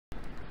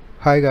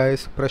Hi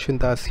guys,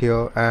 Prashuntas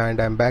here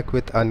and I'm back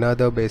with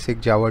another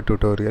basic Java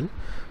tutorial.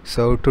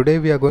 So today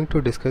we are going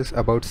to discuss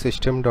about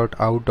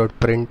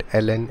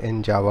System.out.println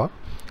in Java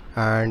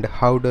and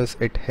how does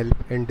it help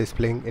in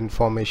displaying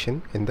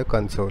information in the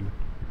console.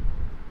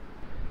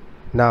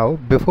 Now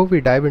before we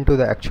dive into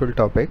the actual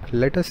topic,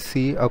 let us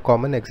see a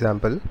common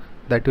example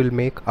that will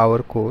make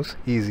our course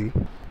easy.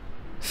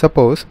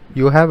 Suppose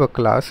you have a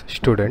class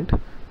student.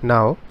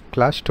 Now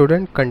class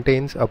student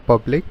contains a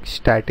public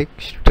static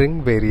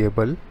string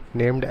variable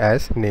named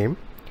as name.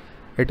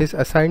 It is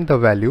assigned the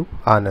value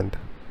Anand.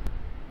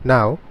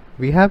 Now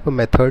we have a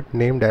method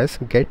named as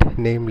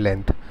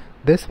getNameLength.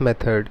 This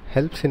method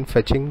helps in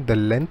fetching the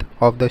length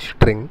of the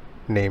string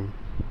name.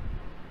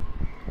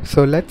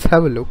 So let's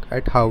have a look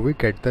at how we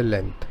get the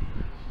length.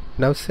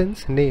 Now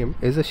since name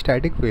is a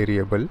static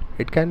variable,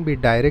 it can be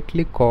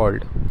directly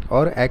called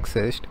or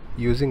accessed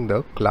using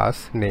the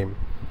class name.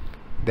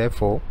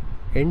 Therefore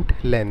int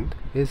length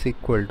is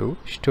equal to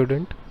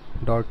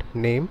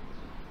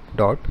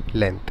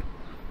student.name.length.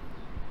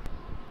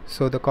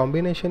 So the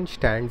combination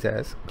stands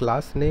as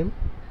class name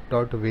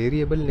dot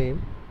variable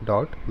name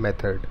dot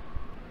method.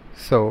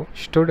 So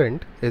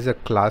student is a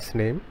class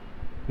name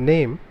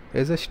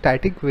is a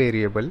static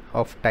variable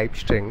of type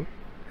string,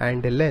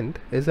 and length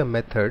is a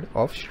method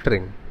of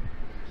string.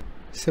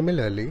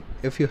 Similarly,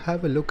 if you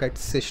have a look at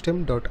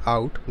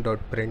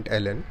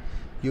System.out.println,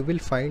 you will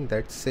find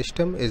that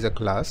system is a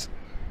class,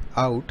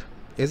 out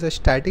is a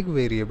static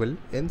variable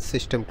in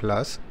system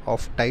class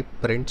of type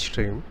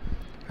printstream,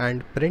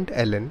 and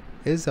println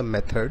is a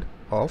method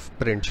of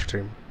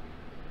printstream.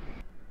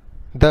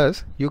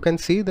 Thus, you can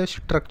see the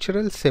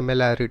structural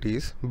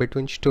similarities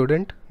between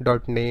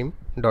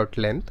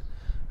student.name.length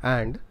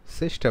and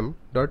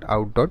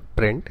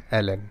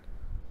system.out.println.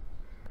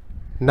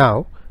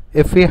 Now,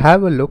 if we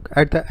have a look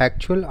at the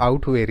actual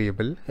out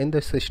variable in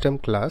the system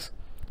class,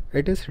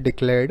 it is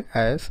declared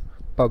as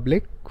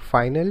public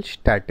final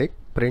static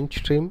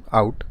printstream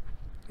out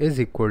is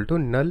equal to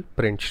null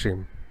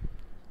printstream.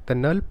 The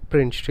null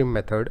printstream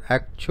method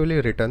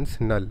actually returns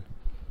null.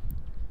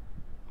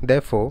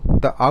 Therefore,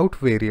 the out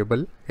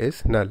variable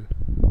is null.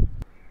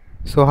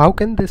 So how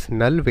can this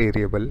null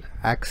variable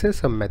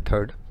access a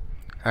method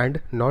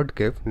and not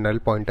give null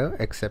pointer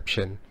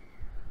exception?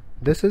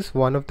 This is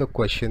one of the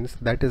questions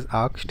that is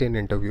asked in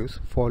interviews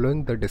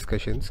following the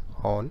discussions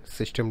on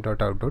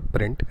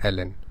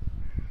System.out.println.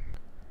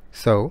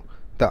 So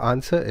the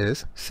answer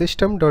is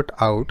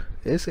System.out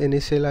is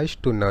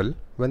initialized to null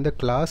when the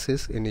class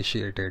is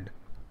initiated.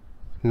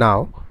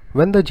 Now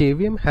when the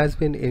JVM has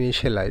been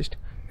initialized,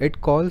 it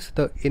calls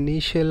the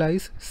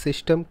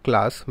initializeSystem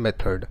class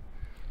method.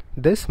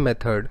 This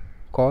method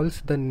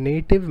calls the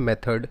native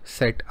method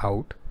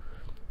setOut,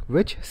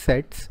 which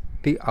sets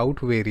the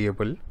out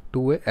variable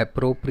to an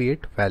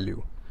appropriate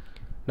value.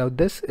 Now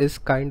this is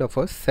kind of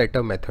a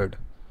setter method.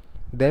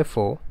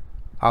 Therefore,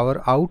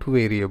 our out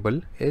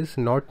variable is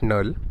not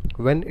null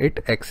when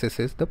it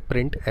accesses the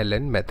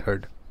println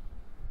method.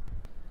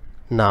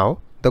 Now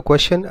the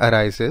question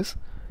arises,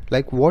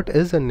 like, what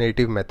is a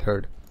native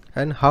method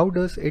and how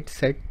does it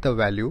set the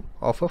value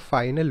of a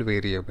final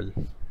variable?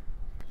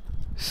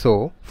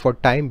 So for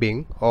time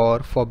being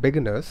or for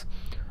beginners,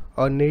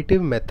 a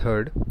native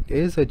method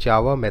is a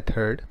Java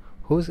method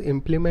whose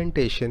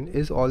implementation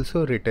is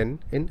also written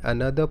in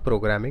another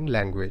programming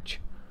language.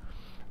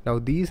 Now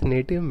these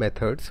native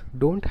methods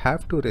don't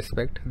have to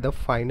respect the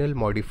final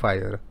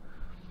modifier.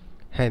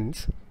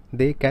 Hence,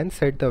 they can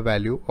set the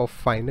value of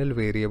final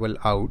variable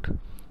out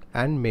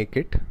and make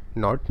it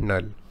not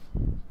null.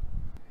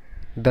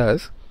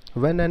 Thus,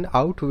 when an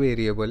out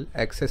variable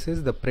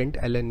accesses the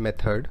println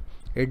method,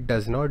 it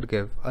does not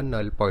give a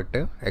null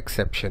pointer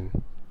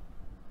exception.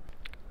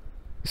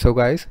 So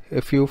guys,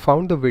 if you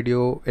found the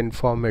video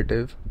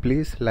informative,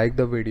 please like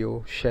the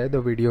video, share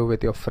the video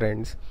with your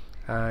friends,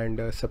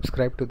 and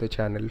subscribe to the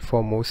channel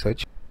for more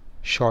such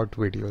short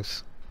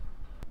videos.